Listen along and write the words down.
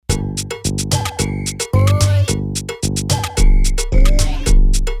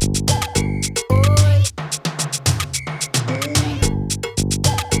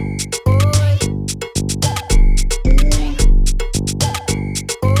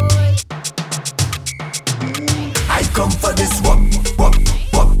come for this work, work,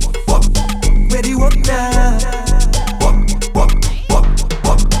 work, work. Where the work now? Work, work, work,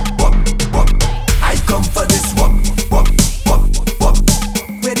 work, work, work. I come for this work, work, work, work.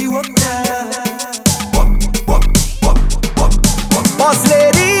 Where the work now? Work, work, work, work, work. Boss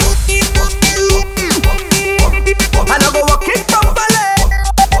lady, I know go walk it properly.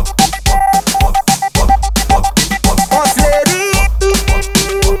 Boss lady,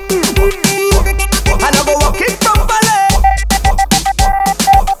 I know go walk it properly.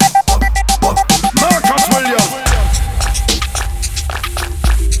 Marcus Williams.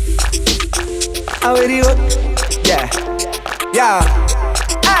 How are you? Yeah, yeah.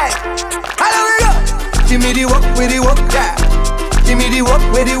 Hey, hello we go. Give me the walk with the walk, yeah. Give me the walk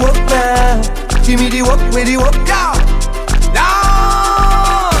with the walk now. Give me the walk with the walk, yeah.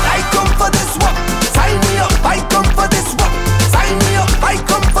 Now I come for this walk. Sign me up. I come for this walk. Sign me up. I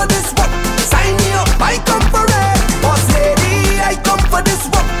come for this walk. Sign me up. I come for it. Boss lady, I come for this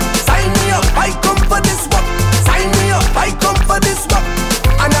walk. Sign me up. I come for this walk. Sign me up. I come for this walk.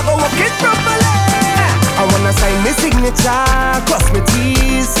 I never walk it properly. I wanna sign my signature, cross my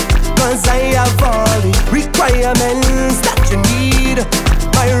T's, cause I have all the requirements that you need.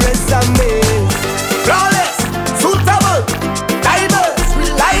 My resume flawless, suitable, diverse,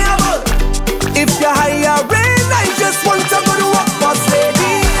 reliable. If you're hiring, I just want to go to work. Boss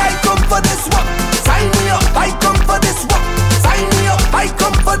lady, I come for this work. Sign me up, I come for this work. Sign me up, I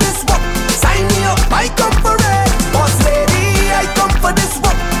come for this work. Sign me up, I come for it. Boss lady, I come for this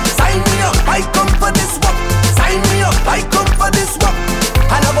work. Sign me up, I come for this work. Sign me up, I come for this work.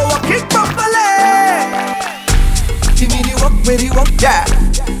 I never walk it properly. Give me the work, where the work, yeah.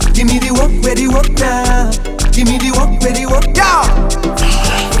 Give me the work, where the work now. Give me the work, where the work, yeah.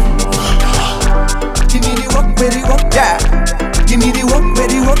 Give me the work, where the work, yeah. Give me the work, where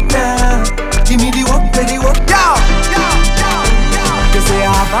the work now. Give me the work, where the work, yeah. You say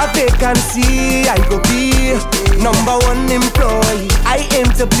I have a vacancy, I go be #1 employee. I aim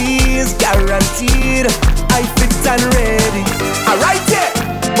to please, guaranteed. I fit and ready. Alright, yeah,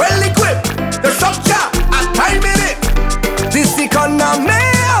 well equipped. The structure, and time in it. This economy,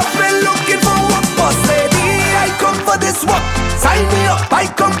 I've been looking for work. Boss lady, I come for this work. Sign me up, I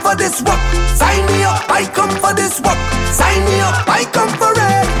come for this work. Sign me up, I come for this work. Sign me up, I come for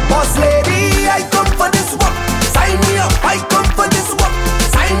it.